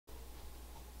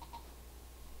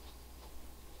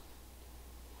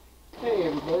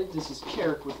everybody, this is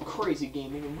Qwark with Crazy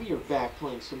Gaming, and we are back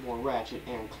playing some more Ratchet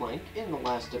and Clank. In the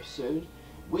last episode,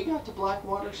 we got to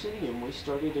Blackwater City and we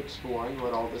started exploring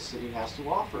what all this city has to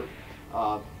offer.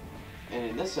 And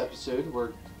in this episode,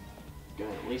 we're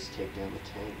gonna at least take down the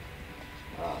tank.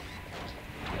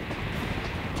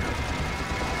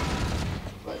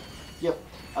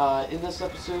 In this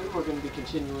episode, we're going to be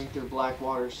continuing through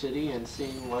Blackwater City and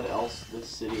seeing what else this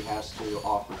city has to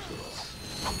offer to us.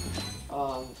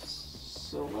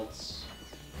 So let's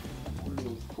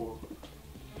move forward.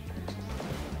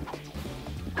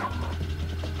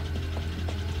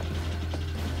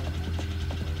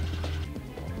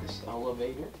 This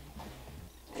elevator.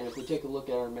 And if we take a look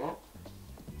at our map,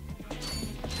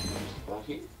 it's about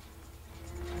here.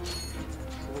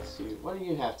 Let's see, what do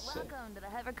you have to say? Welcome to the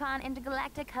HoverCon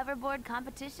Intergalactic Hoverboard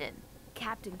Competition.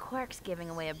 Captain Qwark's giving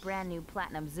away a brand new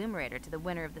Platinum Zoomerator to the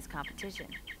winner of this competition.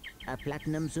 A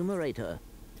Platinum Zoomerator?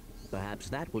 Perhaps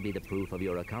that will be the proof of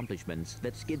your accomplishments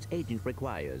that Skid's agent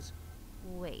requires.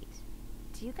 Wait,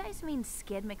 do you guys mean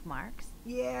Skid McMarks?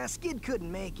 Yeah, Skid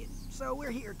couldn't make it, so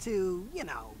we're here to, you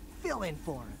know, fill in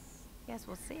for him. Guess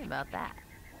we'll see about that.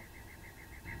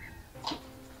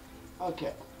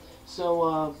 Okay,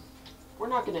 so, we're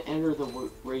not going to enter the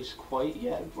race quite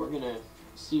yet. We're going to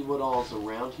see what all's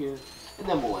around here, and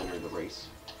then we'll enter the race.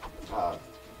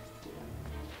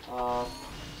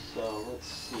 So let's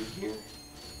see here.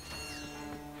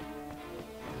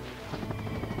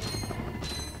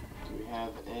 Do we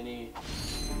have any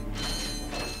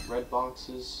red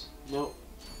boxes? Nope.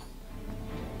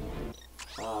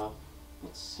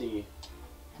 Let's see.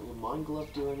 Will the Mind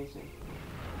Glove do anything?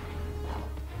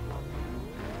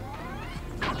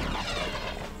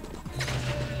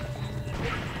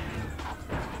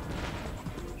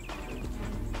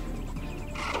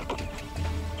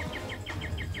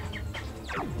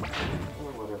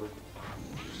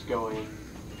 Go in,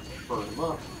 burn them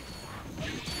up.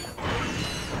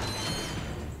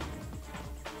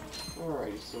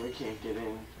 Alrighty, so we can't get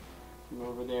in from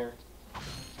over there.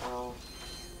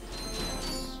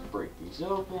 Let's break these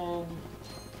open.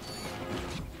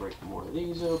 Break more of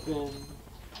these open.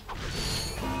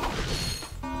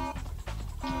 I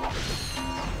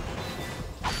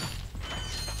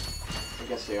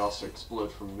guess they also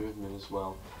explode from movement as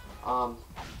well.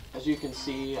 As you can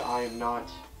see, I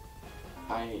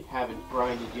haven't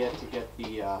grinded yet to get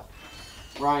the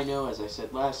Rhino, as I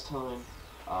said last time,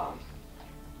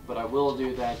 but I will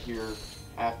do that here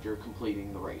after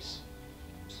completing the race.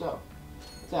 So,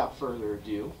 without further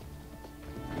ado,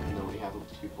 even though we have a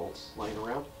few bolts laying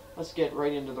around, let's get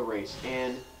right into the race.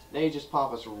 And they just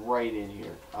pop us right in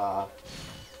here.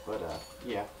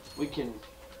 Yeah, we can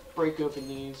break open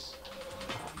these,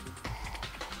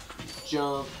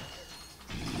 jump,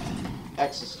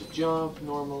 X's to jump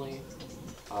normally.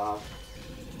 I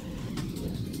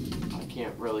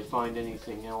can't really find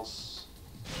anything else.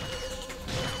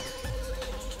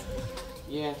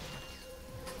 Yeah,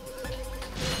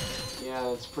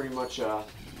 that's pretty much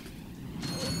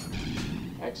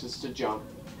X's to jump.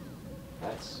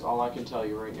 That's all I can tell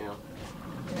you right now.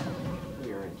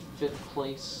 We are in 5th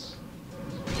place.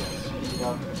 So we gotta speed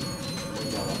up. We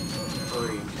gotta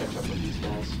hurry and catch up with these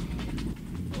guys.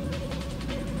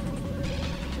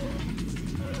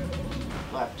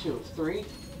 Lap 2 of 3.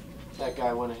 That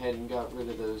guy went ahead and got rid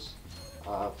of those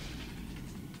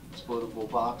explodable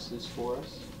boxes for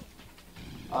us.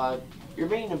 Your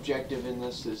main objective in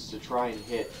this is to try and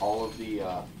hit all of the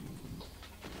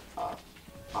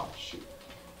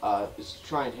is to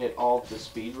try and hit all of the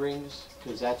speed rings,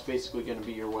 because that's basically going to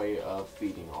be your way of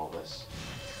beating all this.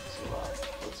 So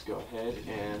let's go ahead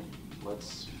and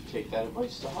let's take that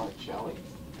advice to heart, shall we?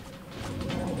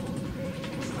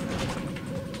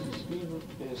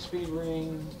 Speed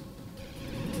ring.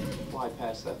 Fly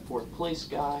past that 4th place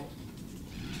guy.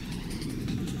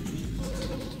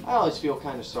 I always feel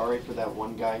kind of sorry for that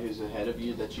one guy who's ahead of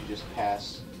you that you just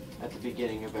pass at the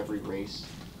beginning of every race.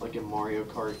 Like in Mario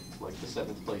Kart, like the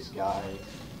 7th place guy.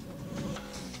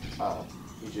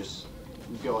 You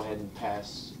go ahead and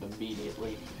pass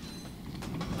immediately.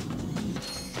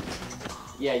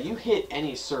 Yeah, you hit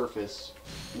any surface,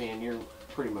 man, you're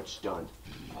pretty much done.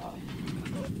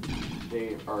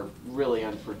 They are really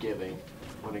unforgiving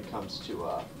when it comes to,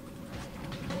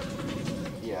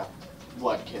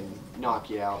 what can knock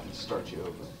you out and start you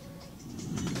over.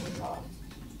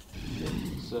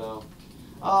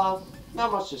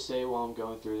 Not much to say while I'm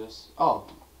going through this. Oh,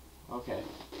 okay.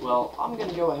 Well, I'm going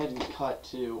to go ahead and cut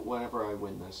to whenever I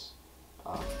win this.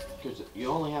 Because you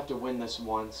only have to win this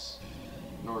once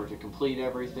in order to complete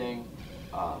everything.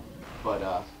 Yeah.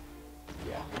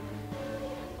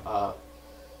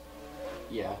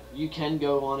 yeah, you can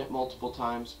go on it multiple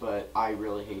times, but I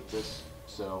really hate this,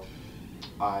 so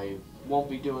I won't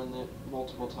be doing it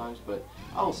multiple times, but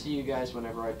I'll see you guys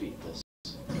whenever I beat this.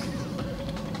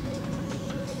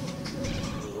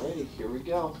 Alrighty, here we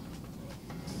go.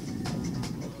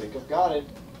 I think I've got it.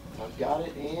 I've got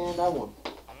it, and I won.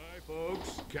 Hi,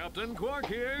 folks. Captain Qwark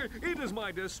here. It is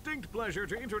my distinct pleasure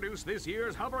to introduce this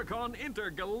year's HoverCon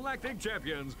Intergalactic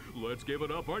Champions. Let's give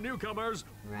it up for newcomers.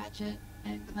 Ratchet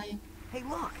and Clank. Hey,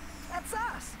 look, that's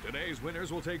us. Today's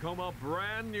winners will take home a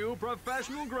brand new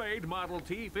professional-grade Model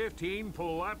T15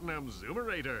 Platinum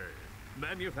Zoomerator.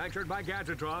 Manufactured by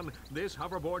Gadgetron, this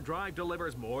hoverboard drive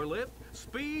delivers more lift,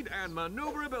 speed, and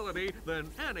maneuverability than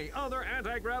any other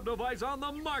anti-grav device on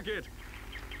the market.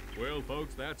 Well,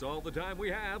 folks, that's all the time we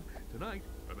have. Tonight,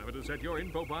 remember to set your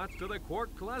infobots to the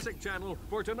Qwark Classic channel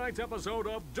for tonight's episode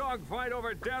of Dogfight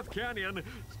Over Death Canyon,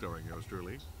 starring yours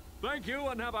truly. Thank you,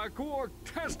 and have a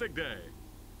Qwark-tastic day.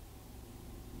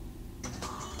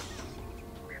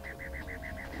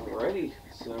 Alrighty,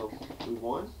 so we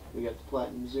won. We got the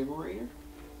Platinum Zoomerator.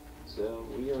 So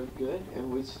we are good,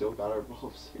 and we still got our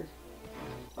bombs here.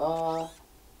 So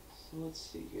let's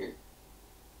see here.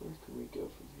 Where can we go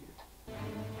from here?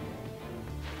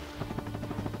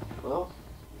 Well,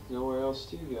 there's nowhere else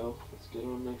to go. Let's get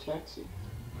on the taxi.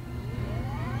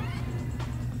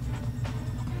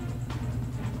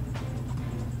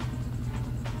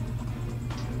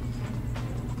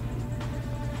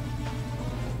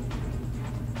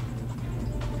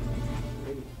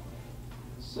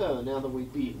 So, now that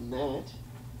we've beaten that,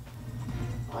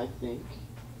 I think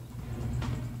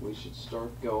we should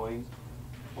start going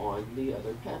on the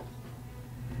other path,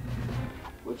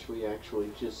 which we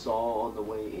actually just saw on the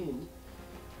way in,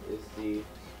 is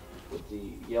with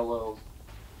the yellow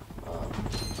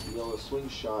swing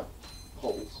shot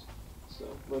poles. So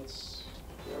let's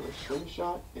grab our swing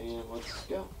shot and let's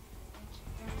go.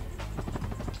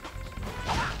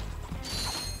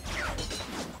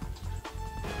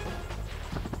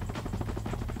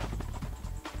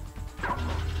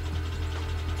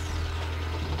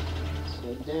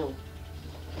 Head down.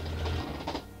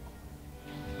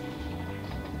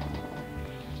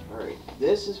 Alright,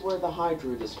 this is where the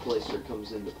Hydro Displacer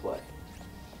comes into play.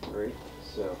 Alright,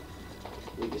 so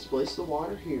we displace the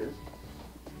water here.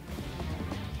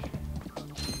 So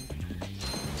we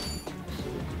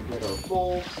can get our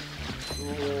bulbs,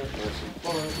 have some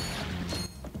fun.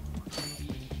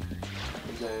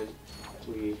 And then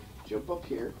we jump up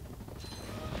here.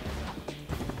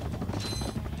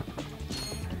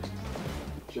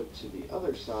 Jump to the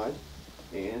other side,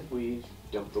 and we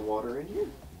dump the water in here.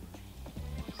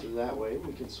 So that way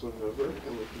we can swim over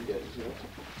and we can get into it.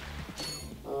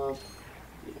 Yeah.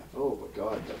 Oh my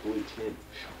god, that blue tint.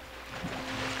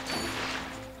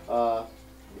 Yeah,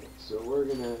 so we're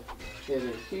gonna head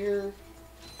in here.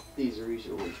 These are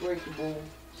easily breakable,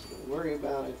 so don't worry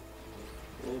about it.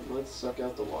 And let's suck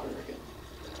out the water again.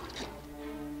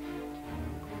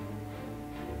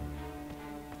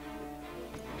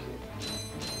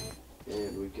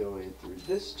 And we go in through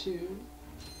this tube,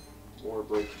 more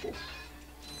breakables.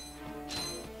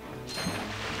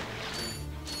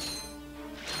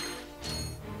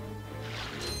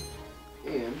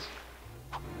 And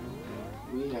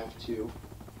we have to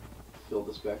fill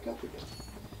this back up again.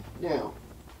 Now,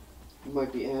 you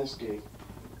might be asking,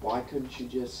 why couldn't you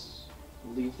just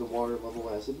leave the water level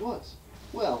as it was?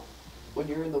 Well, when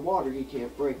you're in the water, you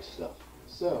can't break stuff.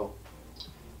 So,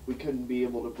 we couldn't be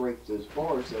able to break those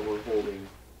bars that were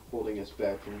holding us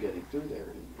back from getting through there.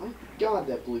 And my god,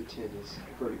 that blue tint is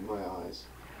hurting my eyes.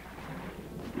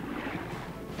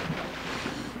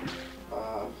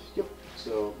 Yep,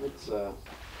 so let's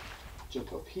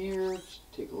jump up here,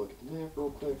 just take a look at the map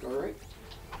real quick. Alright.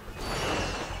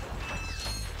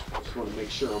 I just want to make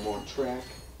sure I'm on track.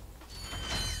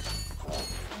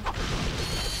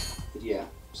 But yeah,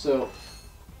 so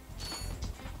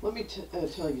let me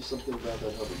tell you something about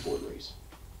that hoverboard race.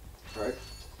 Alright?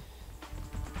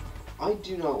 I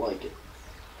do not like it.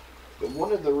 But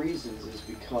one of the reasons is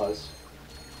because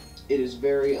it is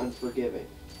very unforgiving.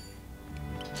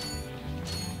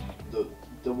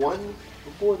 The one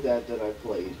before that I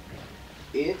played,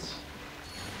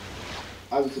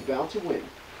 I was about to win,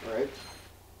 alright?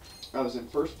 I was in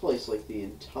first place like the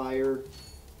entire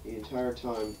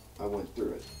time I went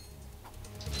through it.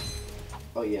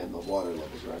 Oh yeah, and the water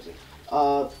level's rising.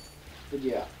 But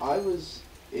yeah, I was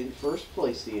in first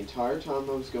place the entire time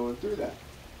I was going through that.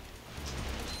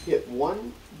 Hit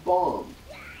one bomb,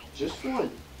 just one,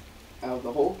 out of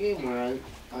the whole game where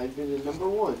I'd been in number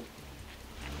one.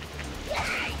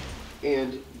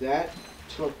 And that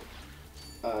took,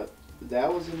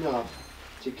 that was enough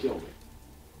to kill me.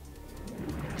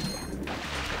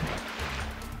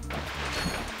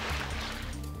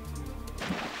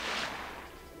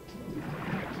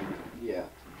 Yeah,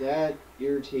 that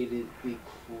irritated the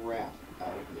crap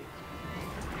out of me.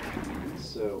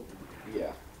 So,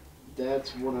 yeah,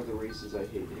 that's one of the reasons I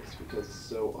hate it. It's because it's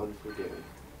so unforgiving.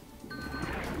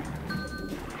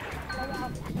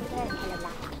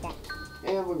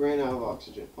 And we ran out of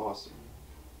oxygen. Awesome.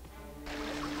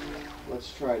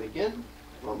 Let's try it again.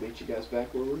 I'll meet you guys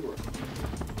back where we were.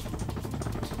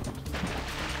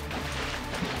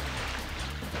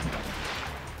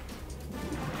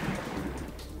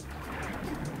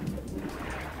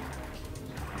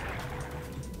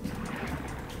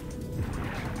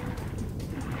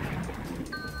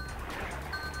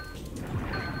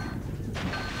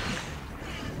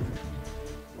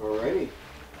 Alrighty.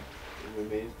 We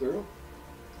made it through.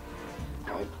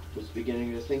 I was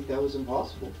beginning to think that was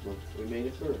impossible, but we made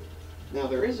it through. Now,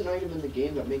 there is an item in the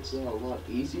game that makes it a lot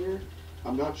easier.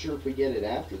 I'm not sure if we get it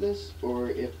after this, or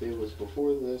if it was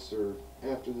before this, or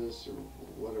after this, or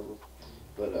whatever.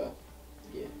 But,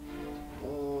 yeah.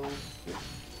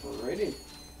 Alrighty.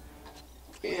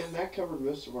 And that covered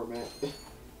most of our map.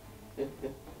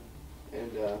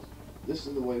 And, this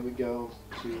is the way we go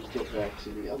to get back to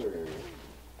the other area.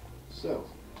 So,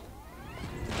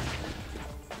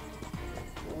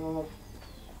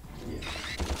 yeah,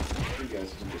 you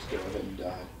guys can just go ahead and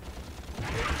die.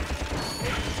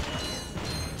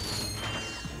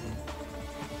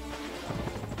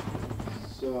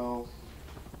 So,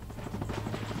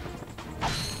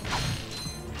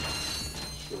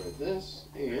 destroy this,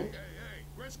 and... Hey,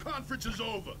 press conference is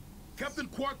over. Captain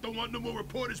Qwark don't want no more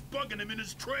reporters bugging him in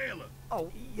his trailer.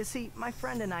 Oh, you see, my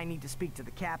friend and I need to speak to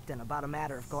the captain about a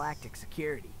matter of galactic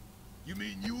security. You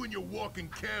mean you and your walking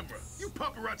camera? You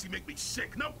paparazzi make me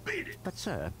sick. Now beat it. But,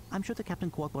 sir, I'm sure the Captain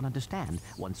Qwark will understand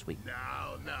once we...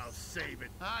 Now, save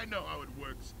it. I know how it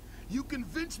works. You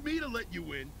convince me to let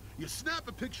you in, you snap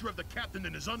a picture of the captain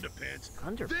in his underpants,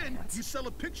 then you sell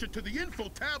a picture to the info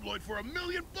tabloid for $1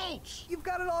 million volts. You've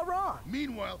got it all wrong.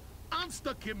 Meanwhile, I'm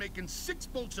stuck here making 6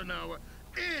 volts an hour,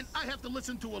 and I have to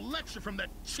listen to a lecture from that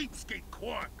cheapskate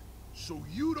Qwark. So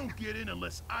you don't get in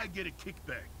unless I get a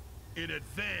kickback. In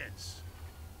advance.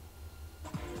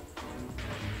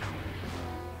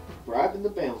 Bribing the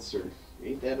bouncer.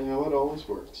 Ain't that how it always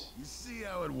works? You see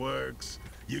how it works?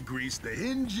 You grease the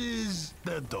hinges,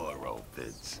 the door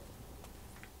opens.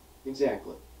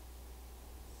 Exactly.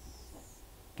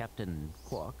 Captain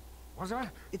Qwark? What's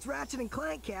that? It's Ratchet and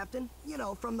Clank, Captain. You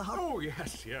know, from the Oh,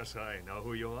 yes, I know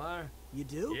who you are. You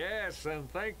do? Yes,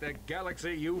 and thank the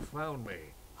galaxy you found me.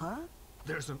 Huh?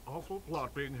 There's an awful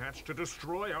plot being hatched to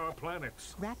destroy our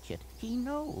planets. Ratchet, he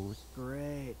knows.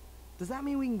 Great. Does that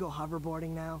mean we can go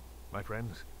hoverboarding now? My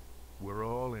friends, we're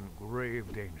all in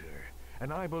grave danger,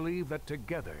 and I believe that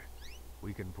together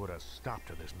we can put a stop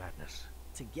to this madness.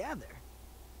 Together?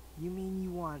 You mean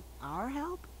you want our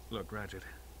help? Look, Ratchet,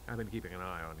 I've been keeping an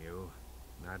eye on you,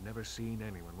 and I've never seen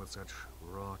anyone with such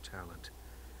raw talent.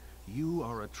 You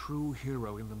are a true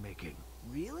hero in the making.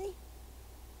 Really?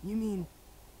 You mean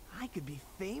I could be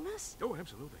famous? Oh,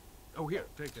 absolutely. Oh, here,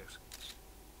 take this.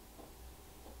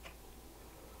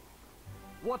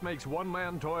 What makes one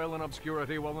man toil in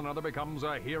obscurity while another becomes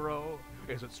a hero?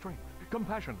 Is it strength,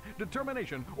 compassion,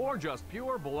 determination, or just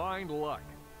pure blind luck?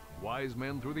 Wise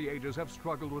men through the ages have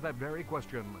struggled with that very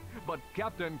question, but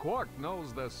Captain Qwark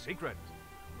knows the secret.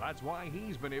 That's why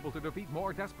he's been able to defeat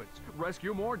more despots,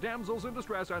 rescue more damsels in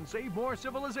distress, and save more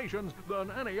civilizations than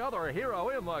any other hero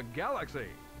in the galaxy.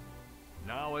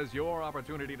 Now is your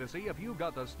opportunity to see if you've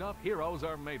got the stuff heroes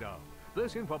are made of.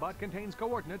 This infobot contains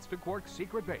coordinates to Qwark's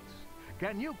secret base.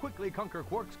 Can you quickly conquer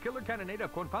Qwark's killer cannonade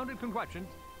of confounded contraptions?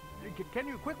 Can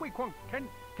you quickly can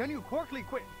you Qwarkly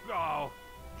quit? Oh,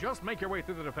 just make your way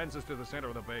through the defenses to the center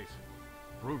of the base.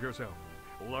 Prove yourself,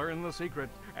 learn the secret,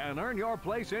 and earn your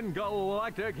place in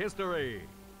galactic history.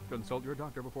 Consult your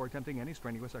doctor before attempting any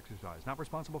strenuous exercise. Not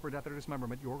responsible for death or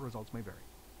dismemberment. Your results may vary.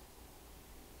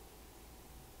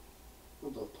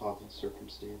 What the pop and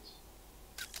circumstance?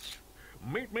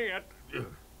 Meet me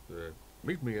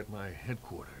at my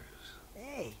headquarters.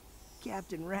 Hey,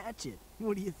 Captain Ratchet,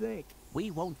 what do you think? We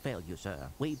won't fail you, sir.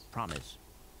 We promise.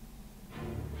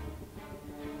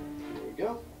 There we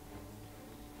go.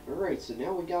 Alright, so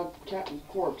now we got Captain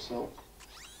Qwark's help.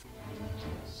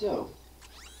 So,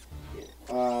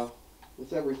 yeah,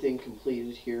 with everything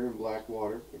completed here in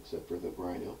Blackwater, except for the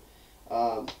Rhino,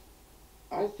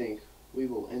 I think we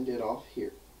will end it off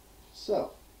here.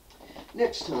 So,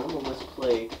 next time on Let's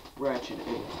Play Ratchet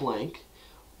and Clank,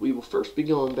 we will first be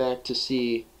going back to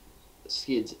see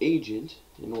Skid's agent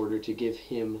in order to give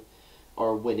him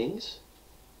our winnings.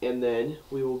 And then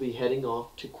we will be heading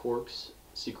off to Qwark's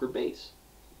secret base,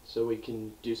 so we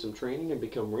can do some training and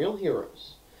become real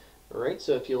heroes. Alright,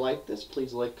 so if you like this,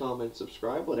 please like, comment,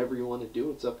 subscribe. Whatever you want to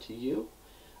do, it's up to you.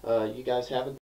 You guys have a